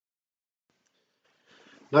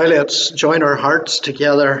Now let's join our hearts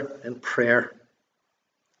together in prayer.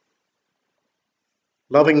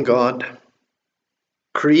 Loving God,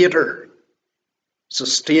 Creator,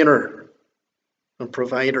 Sustainer, and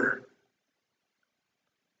Provider,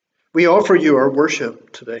 we offer you our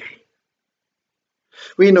worship today.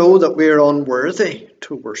 We know that we are unworthy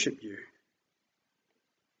to worship you.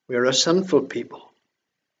 We are a sinful people.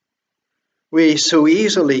 We so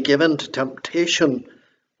easily give in to temptation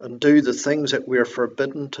and do the things that we are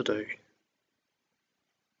forbidden to do.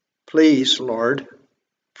 Please, Lord,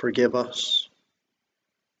 forgive us.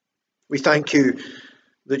 We thank you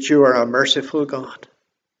that you are a merciful God,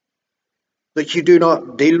 that you do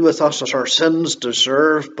not deal with us as our sins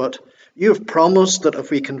deserve, but you have promised that if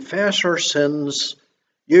we confess our sins,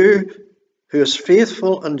 you, who is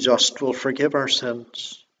faithful and just, will forgive our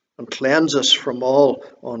sins and cleanse us from all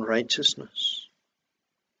unrighteousness.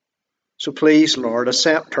 So please, Lord,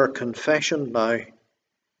 accept our confession now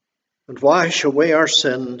and wash away our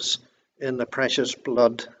sins in the precious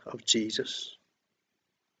blood of Jesus.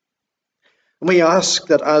 And we ask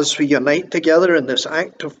that as we unite together in this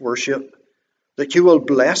act of worship, that you will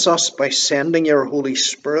bless us by sending your Holy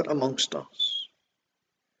Spirit amongst us.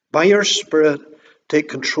 By your Spirit, take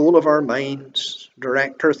control of our minds,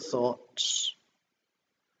 direct our thoughts.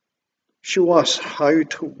 Show us how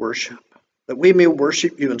to worship, that we may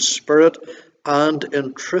worship you in spirit and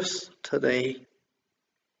in truth today.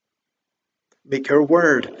 Make your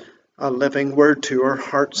word a living word to our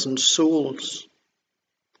hearts and souls,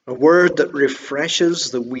 a word that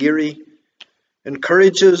refreshes the weary,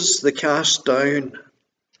 encourages the cast down,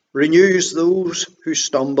 renews those who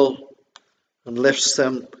stumble, and lifts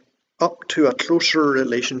them up to a closer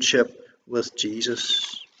relationship with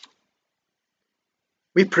Jesus.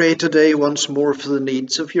 We pray today once more for the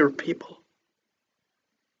needs of your people.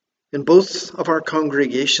 In both of our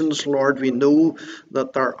congregations, Lord, we know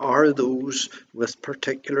that there are those with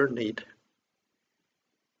particular need.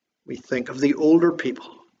 We think of the older people.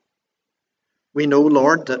 We know,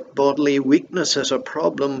 Lord, that bodily weakness is a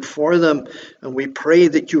problem for them, and we pray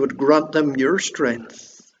that you would grant them your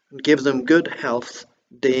strength and give them good health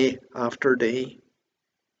day after day.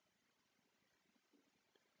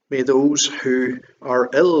 May those who are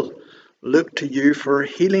ill look to you for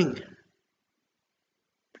healing,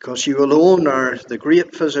 because you alone are the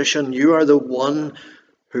great physician. You are the one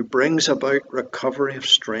who brings about recovery of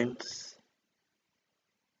strength.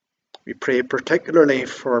 We pray particularly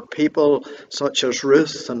for people such as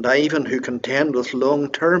Ruth and Ivan who contend with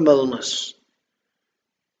long-term illness.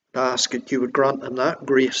 I ask that you would grant them that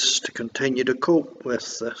grace to continue to cope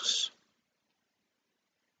with this.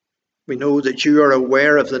 We know that you are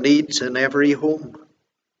aware of the needs in every home.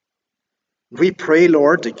 We pray,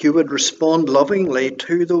 Lord, that you would respond lovingly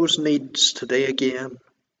to those needs today again.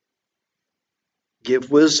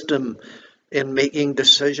 Give wisdom in making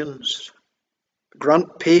decisions.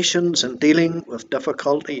 Grant patience in dealing with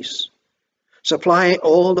difficulties. Supply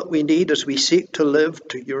all that we need as we seek to live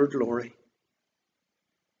to your glory.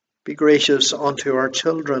 Be gracious unto our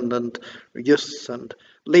children and youth and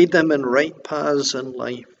lead them in right paths in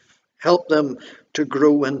life. Help them to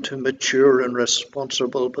grow into mature and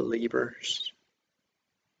responsible believers.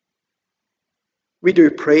 We do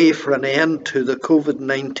pray for an end to the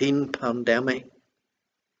COVID-19 pandemic.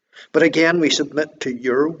 But again, we submit to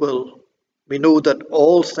your will. We know that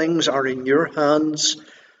all things are in your hands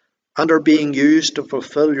and are being used to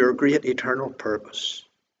fulfill your great eternal purpose.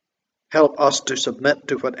 Help us to submit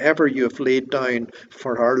to whatever you have laid down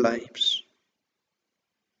for our lives.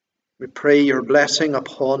 We pray your blessing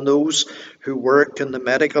upon those who work in the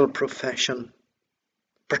medical profession,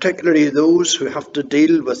 particularly those who have to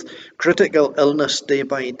deal with critical illness day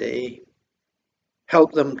by day.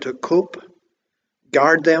 Help them to cope,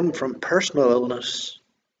 guard them from personal illness,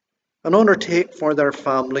 and undertake for their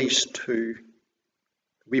families too.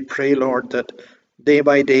 We pray, Lord, that day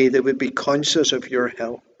by day they would be conscious of your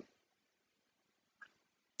help.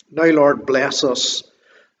 Now, Lord, bless us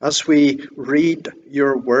as we read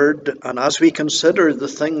your word and as we consider the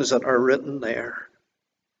things that are written there.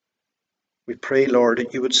 We pray, Lord,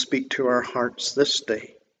 that you would speak to our hearts this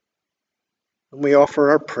day. And we offer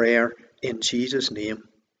our prayer in Jesus' name.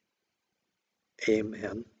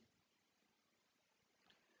 Amen.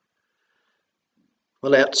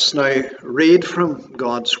 Well, let's now read from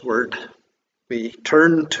God's word. We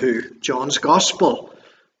turn to John's Gospel,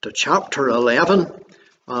 to chapter 11,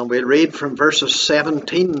 and we'll read from verses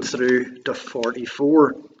 17 through to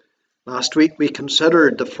 44. Last week we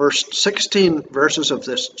considered the first 16 verses of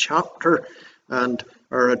this chapter, and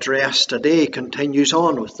our address today continues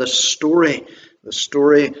on with this story, the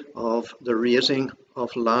story of the raising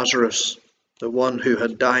of Lazarus. the one who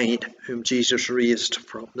had died, whom Jesus raised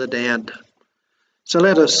from the dead. So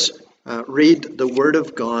let us read the word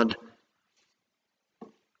of God.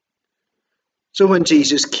 So when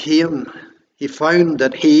Jesus came, he found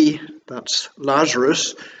that he, that's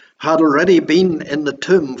Lazarus, had already been in the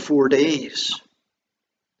tomb 4 days.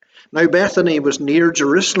 Now Bethany was near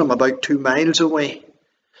Jerusalem, about 2 miles away,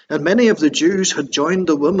 and many of the Jews had joined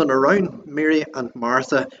the women around Mary and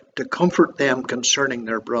Martha to comfort them concerning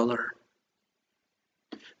their brother.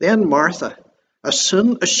 Then Martha, as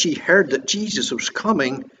soon as she heard that Jesus was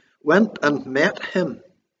coming, went and met him,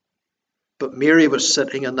 but Mary was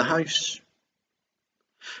sitting in the house.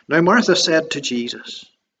 Now Martha said to Jesus,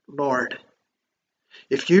 "Lord,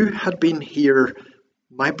 if you had been here,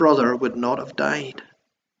 my brother would not have died.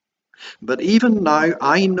 But even now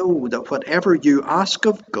I know that whatever you ask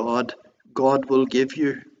of God, God will give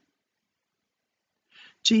you."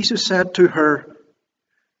 Jesus said to her,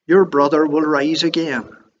 "Your brother will rise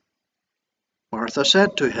again." Martha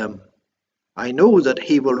said to him, "I know that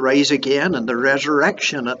he will rise again in the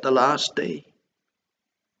resurrection at the last day."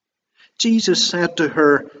 Jesus said to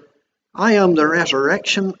her, "I am the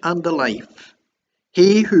resurrection and the life.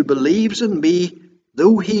 He who believes in me,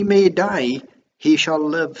 though he may die, he shall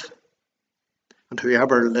live. And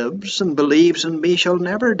whoever lives and believes in me shall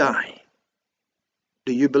never die.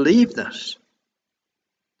 Do you believe this?"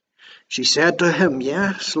 She said to him,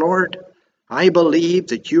 "Yes, Lord, I believe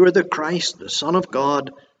that you are the Christ, the Son of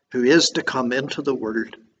God, who is to come into the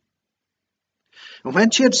world." And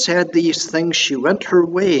when she had said these things, she went her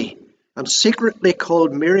way and secretly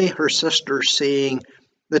called Mary her sister, saying,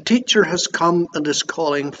 "The teacher has come and is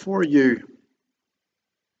calling for you."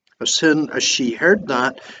 As soon as she heard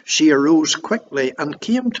that, she arose quickly and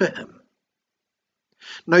came to him.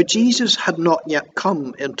 Now Jesus had not yet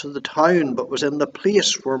come into the town, but was in the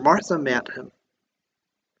place where Martha met him.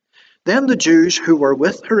 Then the Jews who were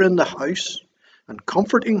with her in the house and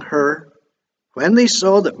comforting her, when they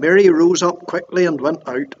saw that Mary rose up quickly and went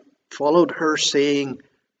out, followed her, saying,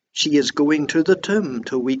 "She is going to the tomb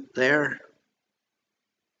to weep there."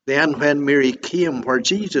 Then when Mary came where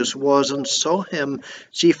Jesus was and saw him,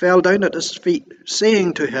 she fell down at his feet,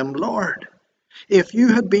 saying to him, "Lord, if you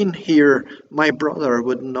had been here, my brother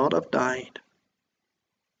would not have died."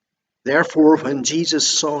 Therefore when Jesus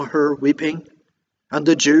saw her weeping, and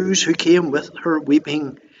the Jews who came with her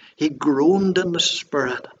weeping, he groaned in the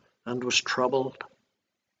spirit and was troubled.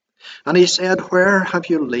 And he said, "Where have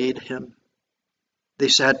you laid him?" They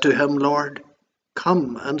said to him, "Lord,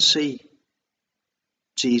 come and see."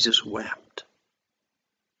 Jesus wept.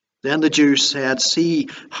 Then the Jews said, "See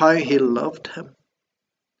how he loved him."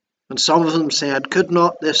 And some of them said, "Could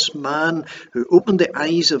not this man who opened the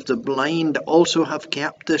eyes of the blind also have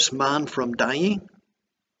kept this man from dying?"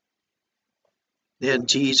 Then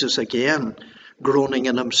Jesus, again groaning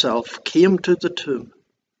in himself, came to the tomb.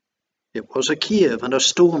 It was a cave, and a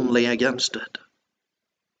stone lay against it.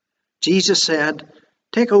 Jesus said,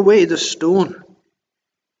 "Take away the stone."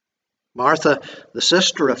 Martha, the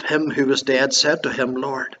sister of him who was dead, said to him,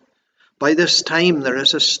 "Lord, by this time there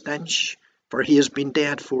is a stench, for he has been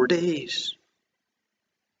dead 4 days."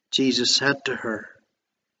 Jesus said to her,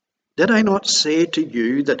 "Did I not say to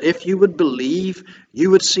you that if you would believe, you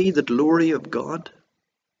would see the glory of God?"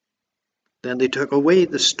 Then they took away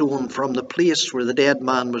the stone from the place where the dead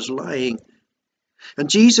man was lying. And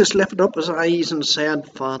Jesus lifted up his eyes and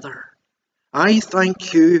said, "Father, I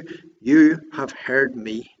thank you, you have heard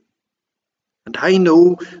me. And I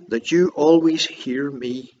know that you always hear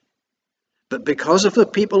me. But because of the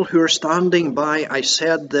people who are standing by, I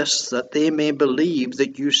said this, that they may believe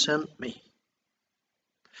that you sent me."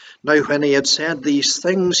 Now when he had said these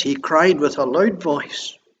things, he cried with a loud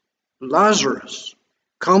voice, "Lazarus,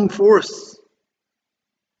 come forth."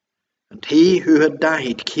 And he who had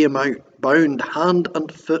died came out, bound hand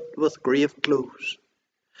and foot with grave clothes,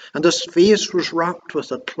 and his face was wrapped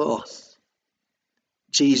with a cloth.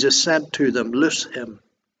 Jesus said to them, "Loose him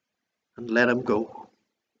and let him go."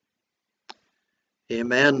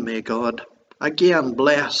 Amen. May God again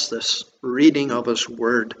bless this reading of his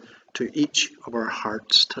word to each of our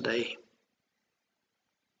hearts today.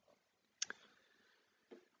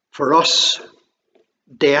 For us,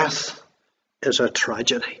 death is a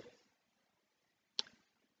tragedy.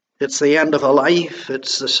 It's the end of a life.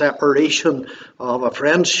 It's the separation of a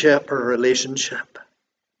friendship or a relationship.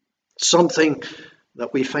 Something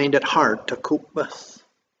that we find it hard to cope with.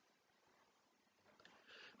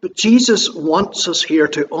 But Jesus wants us here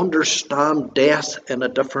to understand death in a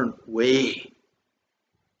different way.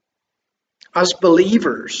 As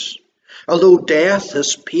believers, although death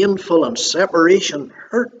is painful and separation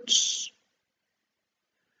hurts,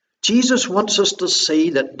 Jesus wants us to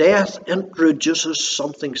see that death introduces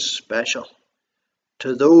something special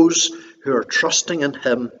to those who are trusting in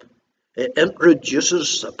him. It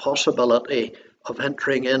introduces the possibility of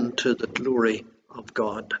entering into the glory of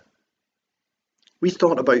God. We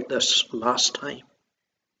thought about this last time.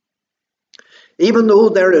 Even though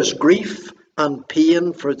there is grief and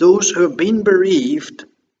pain for those who have been bereaved,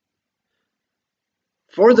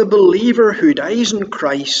 for the believer who dies in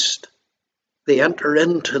Christ, they enter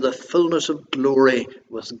into the fullness of glory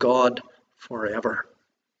with God forever.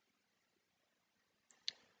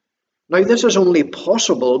 Now, this is only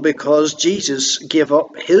possible because Jesus gave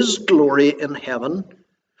up his glory in heaven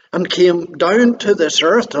and came down to this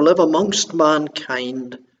earth to live amongst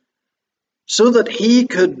mankind, so that he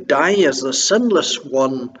could die as the sinless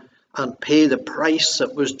one and pay the price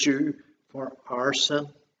that was due for our sin.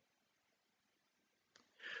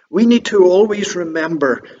 We need to always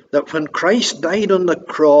remember that when Christ died on the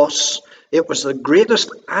cross, it was the greatest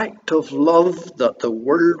act of love that the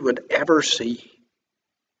world would ever see.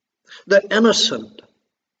 The innocent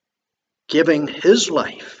giving his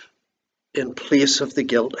life in place of the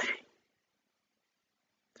guilty.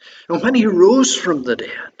 And when he rose from the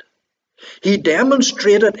dead, he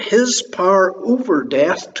demonstrated his power over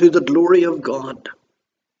death to the glory of God.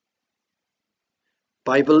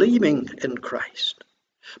 By believing in Christ,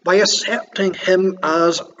 by accepting him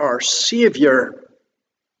as our Saviour,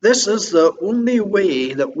 this is the only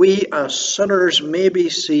way that we as sinners may be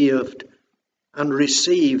saved and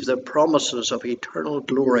receive the promises of eternal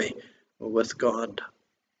glory with God.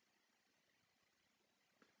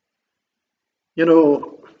 You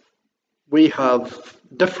know, we have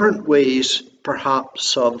different ways,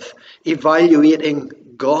 perhaps, of evaluating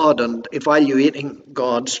God and evaluating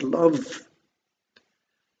God's love.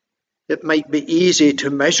 It might be easy to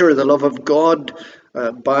measure the love of God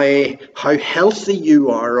by how healthy you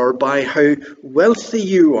are, or by how wealthy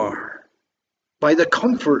you are, by the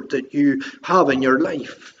comfort that you have in your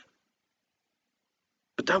life.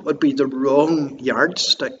 But that would be the wrong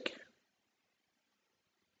yardstick.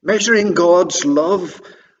 Measuring God's love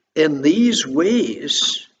in these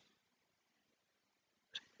ways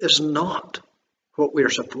is not what we're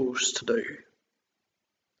supposed to do.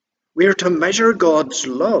 We are to measure God's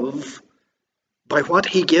love by what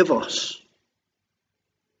he gave us.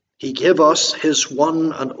 He gave us his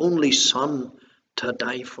one and only Son to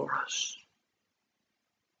die for us.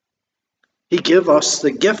 He gave us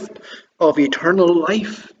the gift of eternal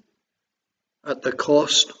life at the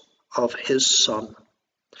cost of his Son.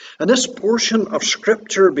 And this portion of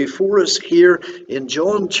Scripture before us here in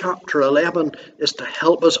John chapter 11 is to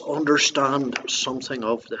help us understand something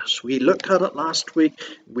of this. We looked at it last week.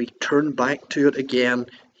 We turn back to it again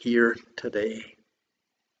here today.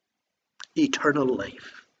 Eternal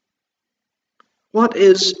life. What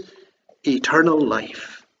is eternal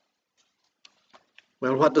life?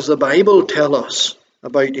 Well, what does the Bible tell us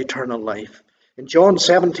about eternal life? In John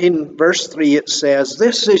 17 verse 3 it says,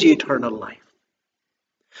 "This is eternal life,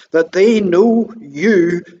 that they know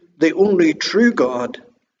you, the only true God,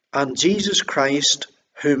 and Jesus Christ,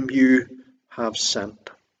 whom you have sent."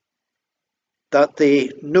 That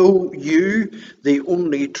they know you, the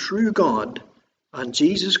only true God, and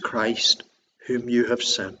Jesus Christ, whom you have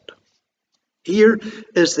sent. Here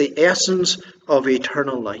is the essence of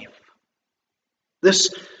eternal life.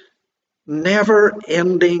 This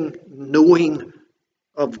never-ending knowing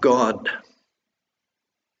of God.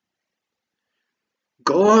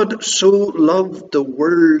 God so loved the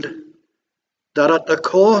world that at the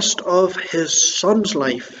cost of his Son's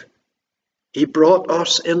life, he brought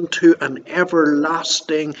us into an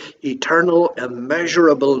everlasting, eternal,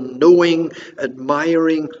 immeasurable, knowing,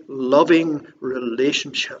 admiring, loving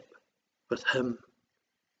relationship with him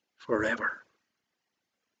forever.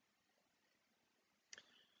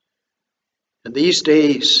 In these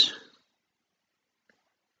days,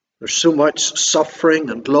 there's so much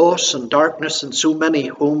suffering and loss and darkness in so many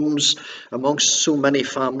homes, amongst so many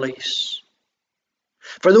families.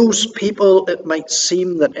 For those people, it might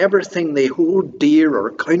seem that everything they hold dear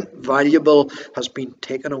or count valuable has been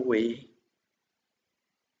taken away.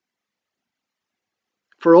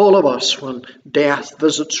 For all of us, when death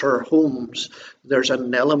visits our homes, there's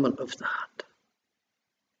an element of that.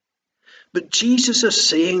 But Jesus is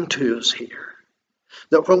saying to us here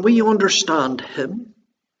that when we understand him,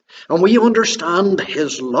 and we understand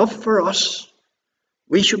his love for us,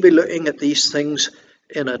 we should be looking at these things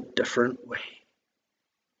in a different way.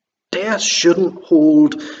 Death shouldn't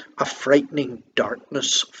hold a frightening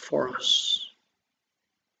darkness for us.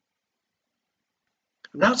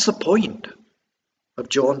 And that's the point of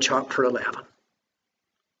John chapter 11.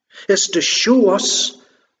 It's to show us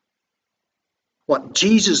what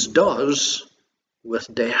Jesus does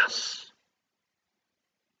with death.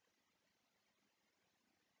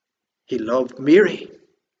 He loved Mary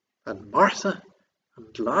and Martha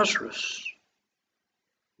and Lazarus,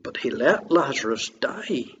 but he let Lazarus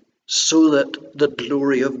die so that the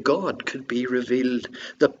glory of God could be revealed,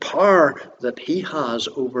 the power that he has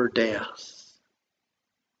over death.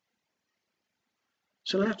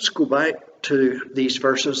 So let's go back to these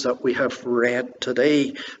verses that we have read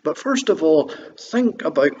today. But first of all, think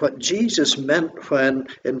about what Jesus meant when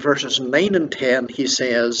in verses 9 and 10 he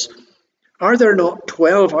says, "Are there not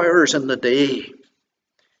 12 hours in the day?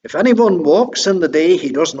 If anyone walks in the day, he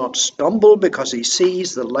does not stumble because he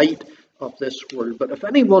sees the light of this world. But if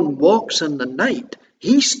anyone walks in the night,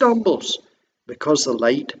 he stumbles because the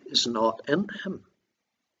light is not in him."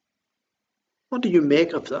 What do you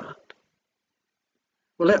make of that?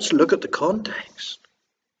 Well, let's look at the context.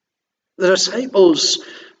 The disciples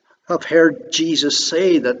have heard Jesus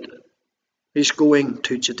say that he's going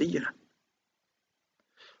to Judea.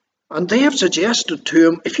 And they have suggested to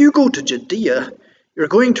him, if you go to Judea, you're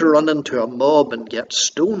going to run into a mob and get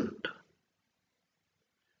stoned.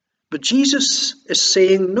 But Jesus is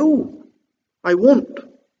saying, no, I won't.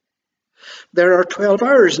 There are 12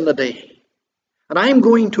 hours in the day, and I'm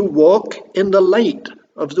going to walk in the light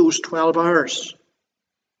of those 12 hours.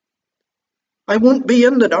 I won't be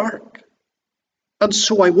in the dark, and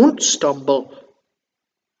so I won't stumble.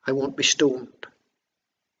 I won't be stoned.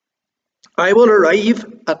 I will arrive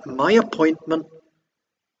at my appointment,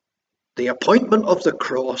 the appointment of the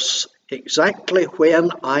cross, exactly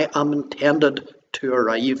when I am intended to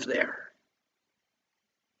arrive there.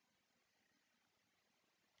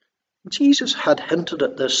 Jesus had hinted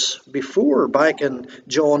at this before, back in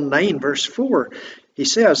John 9, verse 4. He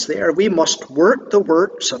says there, "We must work the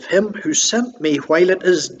works of him who sent me while it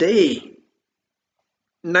is day.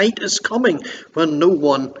 Night is coming when no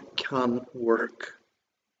one can work."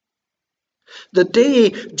 The day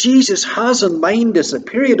Jesus has in mind is the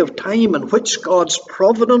period of time in which God's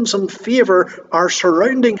providence and favour are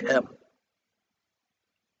surrounding him.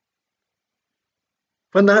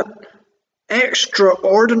 When that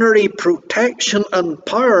extraordinary protection and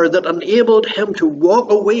power that enabled him to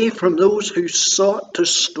walk away from those who sought to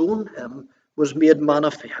stone him was made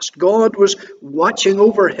manifest. God was watching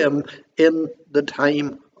over him in the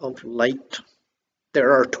time of light.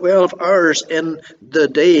 There are 12 hours in the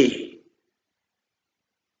day.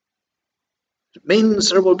 It means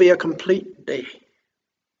there will be a complete day.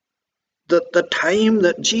 That the time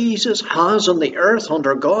that Jesus has on the earth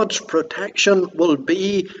under God's protection will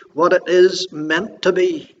be what it is meant to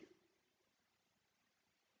be.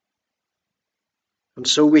 And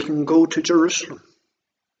so we can go to Jerusalem,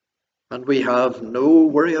 and we have no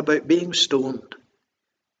worry about being stoned,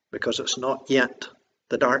 because it's not yet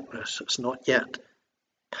the darkness, it's not yet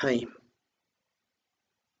time.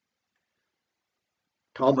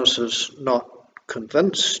 Thomas is not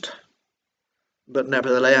convinced, but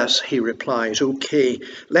nevertheless he replies, "Okay,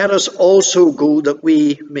 let us also go that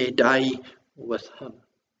we may die with him."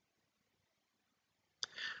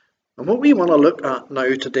 And what we want to look at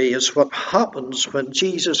now today is what happens when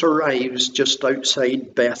Jesus arrives just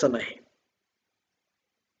outside Bethany.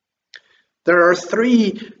 There are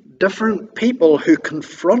 3 different people who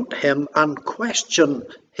confront him and question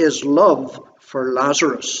his love for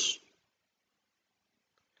Lazarus.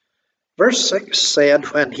 Verse 6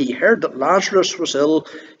 said, "When he heard that Lazarus was ill,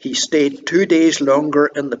 he stayed 2 days longer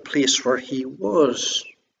in the place where he was."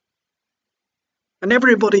 And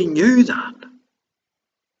everybody knew that.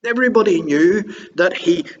 Everybody knew that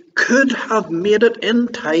he could have made it in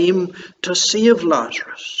time to save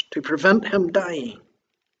Lazarus, to prevent him dying.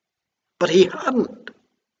 But he hadn't.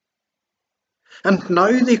 And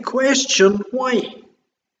now they question why.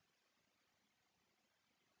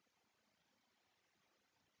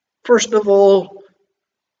 First of all,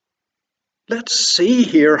 let's see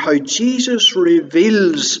here how Jesus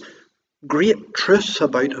reveals great truth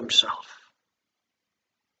about himself.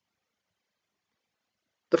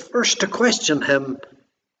 The first to question him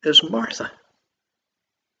is Martha.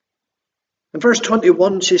 In verse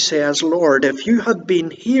 21 she says, "Lord, if you had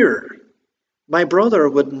been here, my brother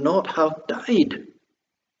would not have died."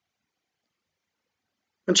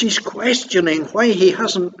 And she's questioning why he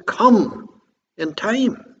hasn't come in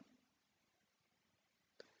time.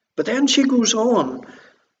 But then she goes on,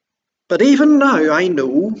 "But even now I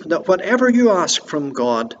know that whatever you ask from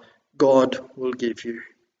God, God will give you."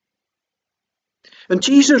 And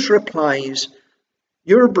Jesus replies,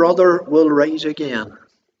 "Your brother will rise again."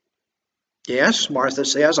 Yes, Martha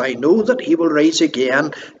says, "I know that he will rise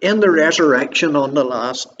again in the resurrection on the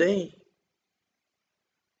last day."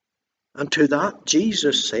 And to that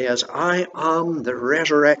Jesus says, I am the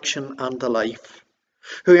resurrection and the life.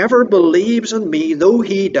 Whoever believes in me, though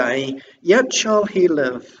he die, yet shall he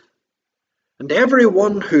live. And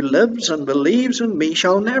everyone who lives and believes in me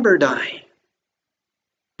shall never die.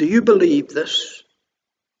 Do you believe this?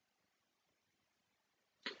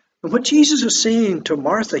 And what Jesus is saying to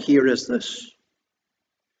Martha here is this.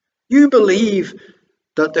 You believe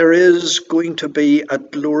that there is going to be a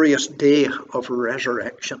glorious day of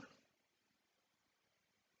resurrection.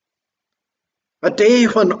 A day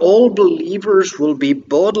when all believers will be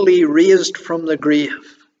bodily raised from the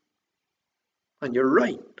grave. And you're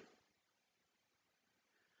right.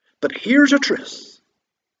 But here's a truth.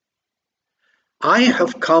 I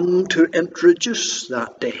have come to introduce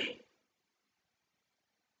that day.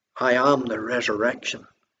 I am the resurrection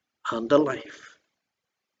and the life.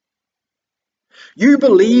 You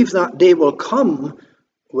believe that day will come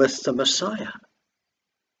with the Messiah.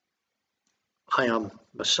 I am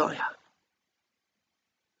Messiah.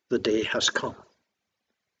 The day has come.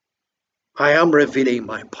 I am revealing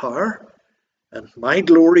my power and my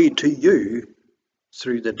glory to you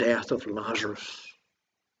through the death of Lazarus.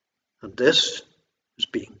 And this is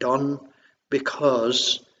being done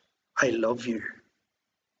because I love you.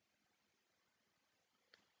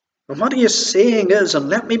 And what he is saying is, and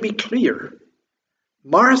let me be clear,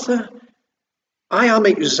 Martha, I am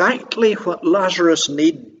exactly what Lazarus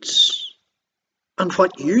needs and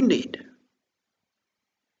what you need.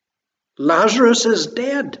 Lazarus is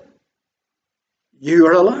dead. You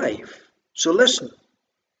are alive. So listen.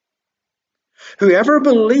 Whoever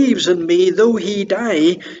believes in me, though he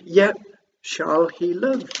die, yet shall he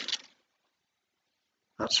live.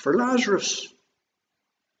 That's for Lazarus.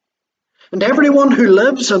 And everyone who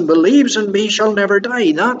lives and believes in me shall never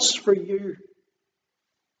die. That's for you.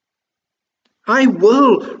 I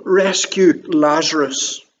will rescue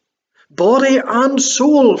Lazarus, body and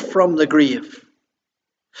soul, from the grave.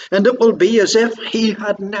 And it will be as if he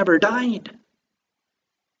had never died.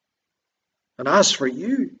 And as for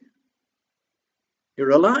you,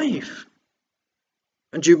 you're alive.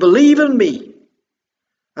 And you believe in me.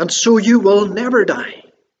 And so you will never die.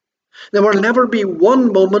 There will never be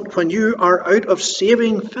one moment when you are out of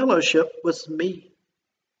saving fellowship with me.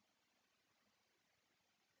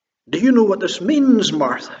 Do you know what this means,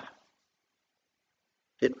 Martha?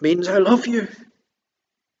 It means I love you.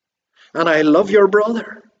 And I love your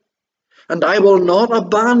brother. And I will not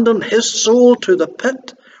abandon his soul to the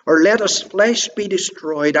pit or let his flesh be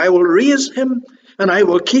destroyed. I will raise him, and I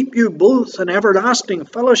will keep you both in everlasting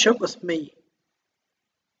fellowship with me.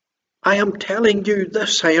 I am telling you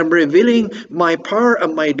this. I am revealing my power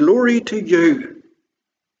and my glory to you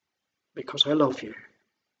because I love you.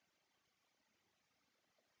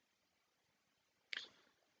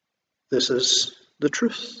 This is the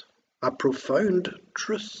truth, a profound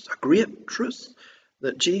truth, a great truth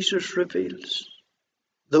that Jesus reveals.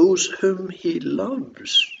 Those whom he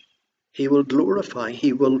loves, he will glorify,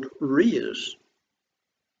 he will raise.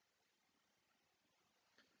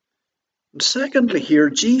 And secondly here,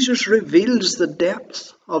 Jesus reveals the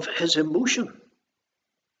depth of his emotion.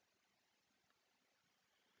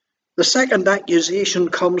 The second accusation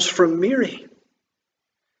comes from Mary.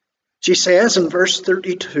 She says in verse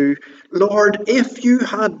 32, Lord, if you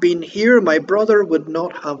had been here, my brother would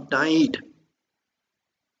not have died.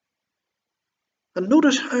 And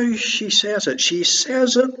notice how she says it. She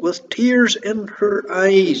says it with tears in her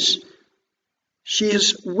eyes. She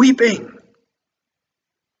is weeping.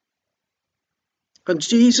 And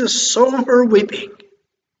Jesus saw her weeping.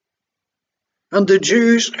 And the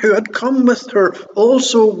Jews who had come with her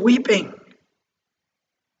also weeping.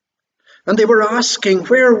 And they were asking,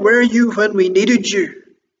 where were you when we needed you?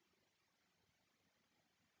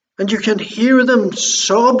 And you can hear them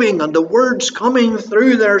sobbing and the words coming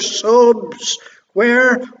through their sobs.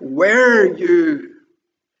 Where were you?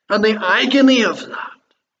 And the agony of that.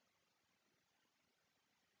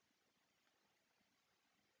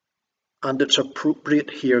 And it's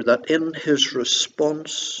appropriate here that in his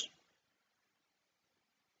response,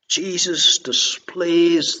 Jesus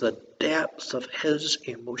displays the depth of his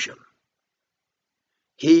emotion.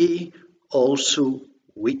 He also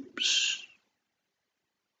weeps.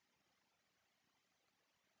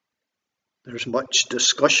 There's much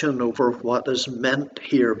discussion over what is meant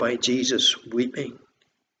here by Jesus weeping.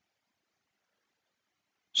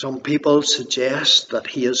 Some people suggest that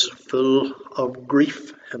he is full of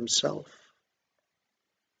grief himself,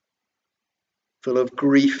 full of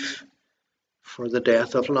grief for the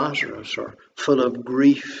death of Lazarus, or full of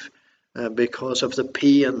grief because of the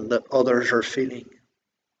pain that others are feeling.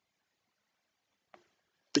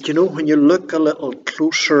 But you know, when you look a little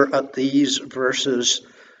closer at these verses,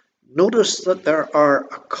 notice that there are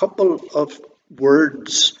a couple of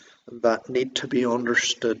words that need to be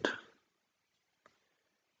understood.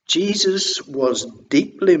 Jesus was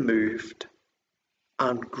deeply moved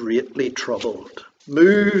and greatly troubled.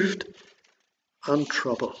 Moved and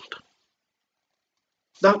troubled.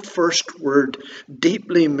 That first word,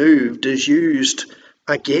 deeply moved, is used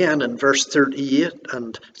again in verse 38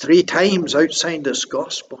 and 3 times outside this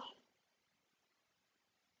gospel.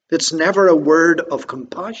 It's never a word of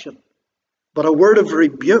compassion, but a word of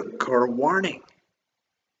rebuke or warning.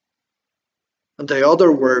 And the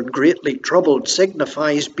other word, greatly troubled,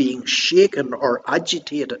 signifies being shaken or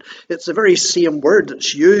agitated. It's the very same word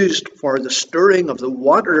that's used for the stirring of the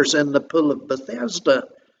waters in the pool of Bethesda.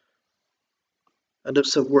 And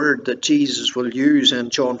it's the word that Jesus will use in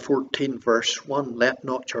John 14, verse 1, let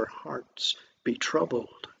not your hearts be troubled.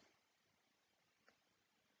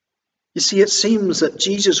 You see, it seems that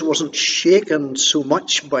Jesus wasn't shaken so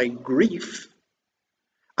much by grief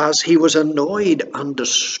as he was annoyed and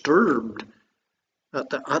disturbed at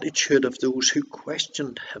the attitude of those who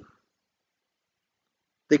questioned him.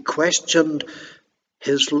 They questioned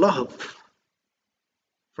his love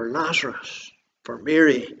for Lazarus, for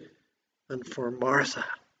Mary, and for Martha.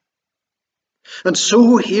 And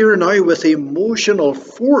so here now with emotional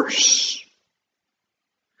force,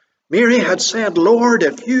 Mary had said, Lord,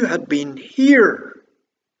 if you had been here.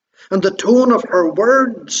 And the tone of her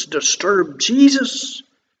words disturbed Jesus,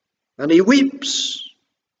 and he weeps,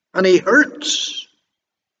 and he hurts.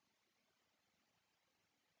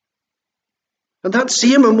 And that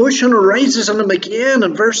same emotion arises in him again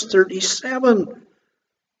in verse 37.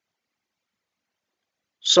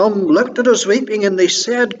 Some looked at us weeping, and they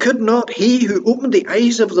said, could not he who opened the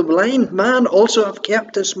eyes of the blind man also have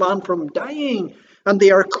kept this man from dying? And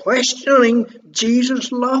they are questioning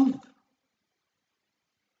Jesus' love.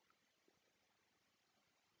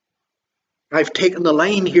 I've taken the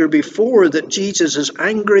line here before that Jesus is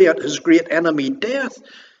angry at his great enemy death,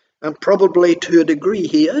 and probably to a degree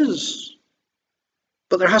he is.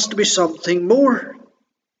 But there has to be something more,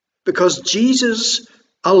 because Jesus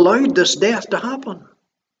allowed this death to happen.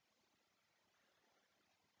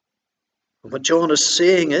 And what John is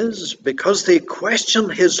saying is, because they question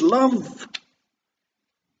his love,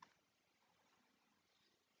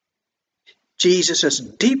 Jesus is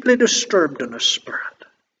deeply disturbed in his spirit,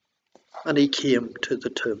 and he came to the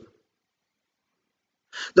tomb.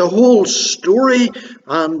 The whole story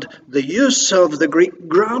and the use of the Greek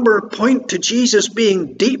grammar point to Jesus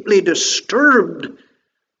being deeply disturbed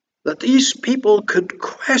that these people could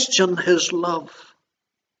question his love.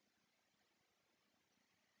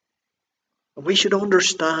 And we should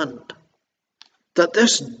understand that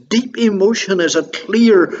this deep emotion is a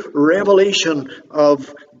clear revelation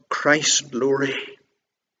of Christ's glory.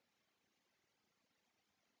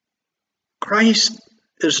 Christ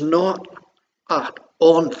is not an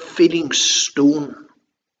unfeeling stone.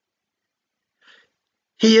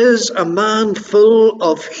 He is a man full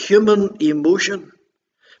of human emotion,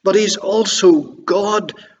 but he's also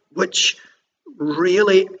God, which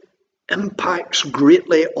really impacts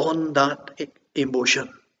greatly on that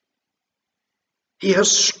emotion. He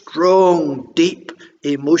has strong, deep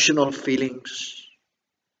emotional feelings.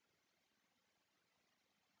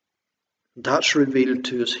 That's revealed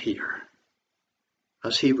to us here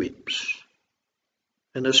as he weeps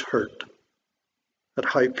in his hurt at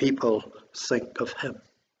how people think of him.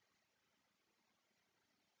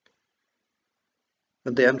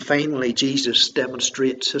 And then finally, Jesus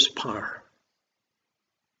demonstrates his power.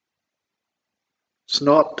 It's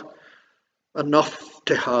not enough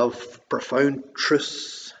to have profound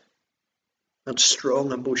truth and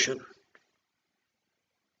strong emotion.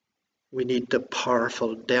 We need the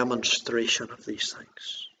powerful demonstration of these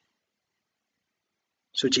things.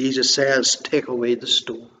 So Jesus says, take away the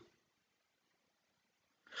stone.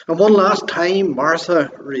 And one last time,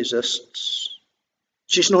 Martha resists.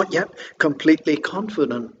 She's not yet completely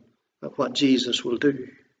confident of what Jesus will do.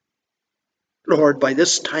 Lord, by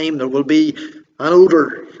this time there will be an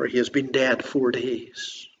odor, for he has been dead 4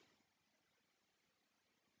 days.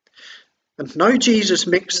 And now Jesus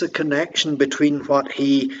makes the connection between what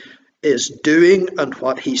he is doing and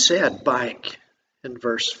what he said back in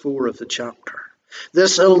verse 4 of the chapter.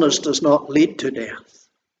 This illness does not lead to death.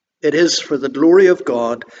 It is for the glory of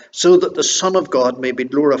God, so that the Son of God may be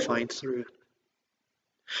glorified through it.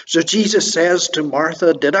 So Jesus says to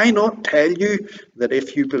Martha, did I not tell you that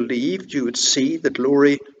if you believed, you would see the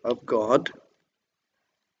glory of God?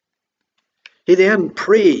 He then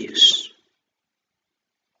prays,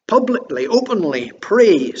 publicly, openly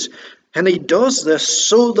prays, And he does this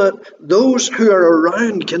so that those who are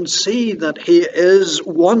around can see that he is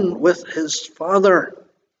one with his Father.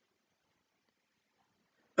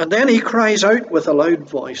 And then he cries out with a loud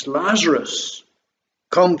voice, "Lazarus,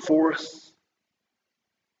 come forth."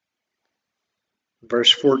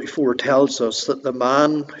 Verse 44 tells us that the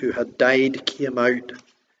man who had died came out,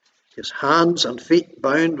 his hands and feet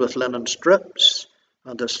bound with linen strips,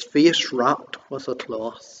 and his face wrapped with a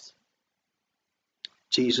cloth.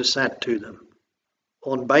 Jesus said to them,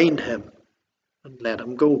 "Unbind him and let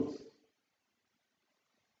him go."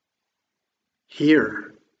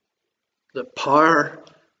 Here, the power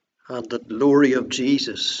and the glory of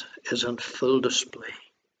Jesus is on full display.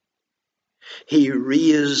 He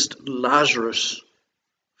raised Lazarus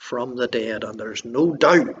from the dead, and there's no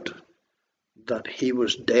doubt that he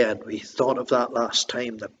was dead. We thought of that last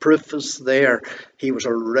time. The proof is there. He was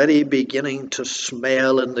already beginning to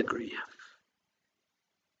smell in the grave.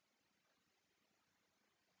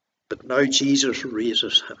 But now Jesus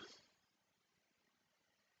raises him.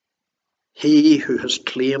 He who has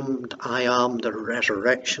claimed, "I am the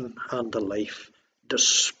resurrection and the life,"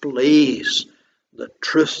 displays the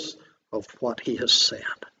truth of what he has said.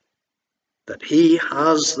 That he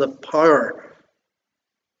has the power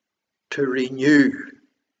to renew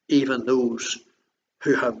even those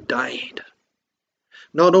who have died.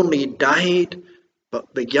 Not only died,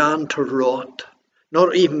 but began to rot.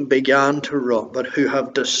 Not even began to rot, but who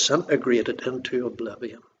have disintegrated into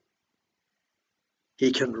oblivion.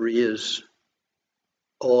 He can raise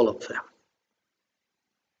all of them.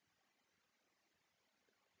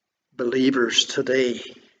 Believers today,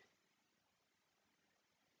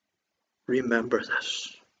 remember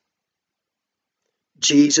this.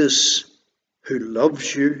 Jesus, who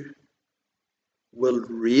loves you, will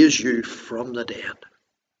raise you from the dead.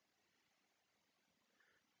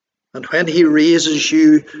 And when he raises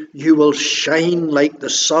you, you will shine like the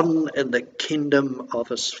sun in the kingdom of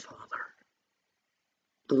his Father.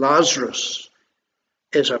 Lazarus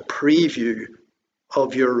is a preview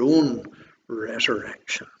of your own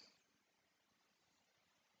resurrection.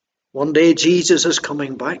 One day Jesus is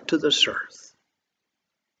coming back to this earth.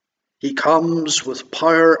 He comes with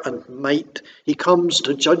power and might. He comes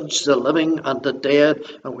to judge the living and the dead,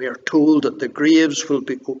 and we are told that the graves will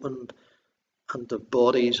be opened and the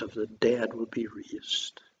bodies of the dead will be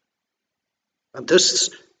raised. And this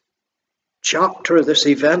chapter, this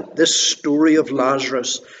event, this story of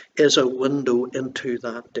Lazarus is a window into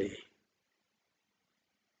that day.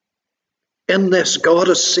 In this, God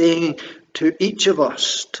is saying to each of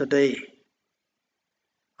us today,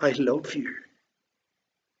 "I love you.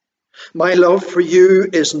 My love for you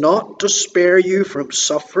is not to spare you from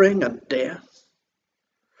suffering and death.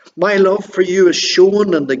 My love for you is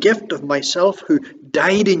shown in the gift of myself who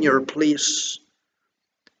died in your place.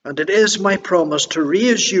 And it is my promise to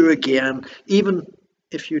raise you again, even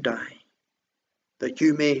if you die, that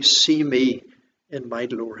you may see me in my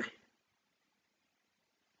glory."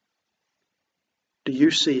 Do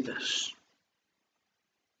you see this?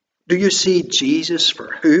 Do you see Jesus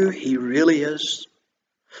for who he really is?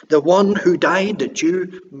 The one who died that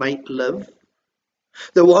you might live.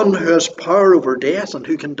 The one who has power over death and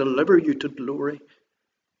who can deliver you to glory.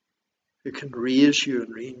 Who can raise you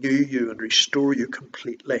and renew you and restore you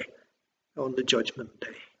completely on the judgment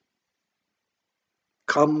day.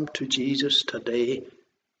 Come to Jesus today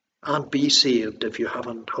and be saved if you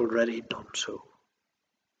haven't already done so.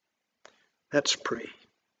 Let's pray.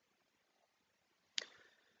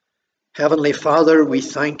 Heavenly Father, we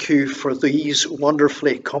thank you for these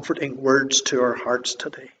wonderfully comforting words to our hearts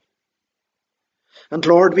today. And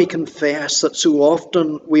Lord, we confess that so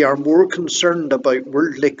often we are more concerned about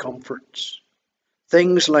worldly comforts,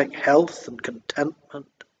 things like health and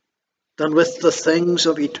contentment, than with the things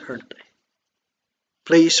of eternity.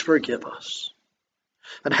 Please forgive us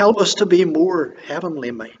and help us to be more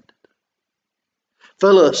heavenly minded.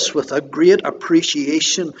 Fill us with a great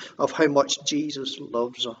appreciation of how much Jesus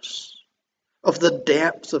loves us, of the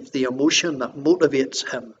depth of the emotion that motivates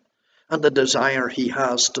him, and the desire he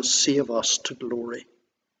has to save us to glory.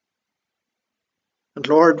 And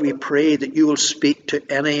Lord, we pray that you will speak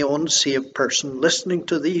to any unsaved person listening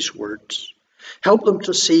to these words. Help them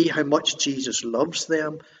to see how much Jesus loves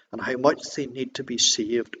them and how much they need to be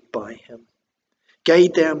saved by him.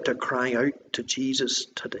 Guide them to cry out to Jesus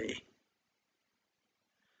today.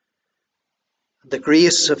 The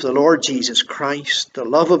grace of the Lord Jesus Christ, the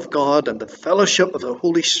love of God, and the fellowship of the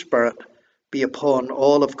Holy Spirit be upon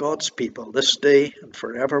all of God's people this day and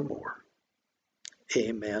forevermore.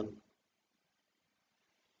 Amen.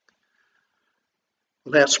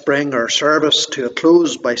 Let's bring our service to a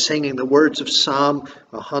close by singing the words of Psalm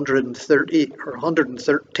 130 or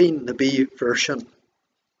 113, the B version.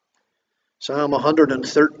 Psalm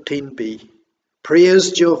 113b.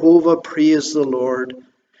 Praise Jehovah, praise the Lord.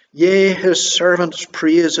 Yea, his servants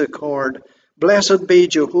praise accord. Blessed be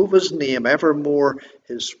Jehovah's name, evermore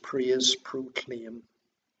his praise proclaim.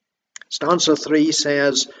 Stanza 3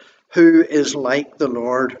 says, Who is like the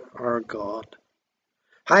Lord our God?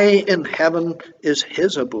 High in heaven is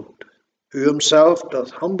his abode, who himself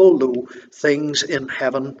doth humble low things in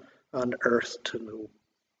heaven and earth to know.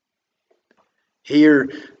 Here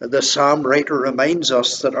the psalm writer reminds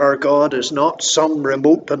us that our God is not some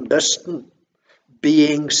remote and distant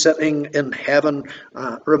being sitting in heaven,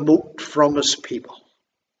 remote from his people,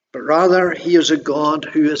 but rather he is a God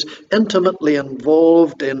who is intimately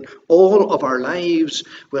involved in all of our lives,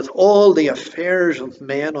 with all the affairs of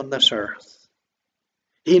men on this earth.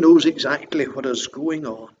 He knows exactly what is going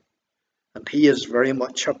on, and he is very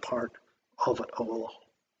much a part of it all.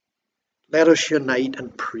 Let us unite in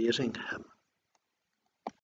praising him.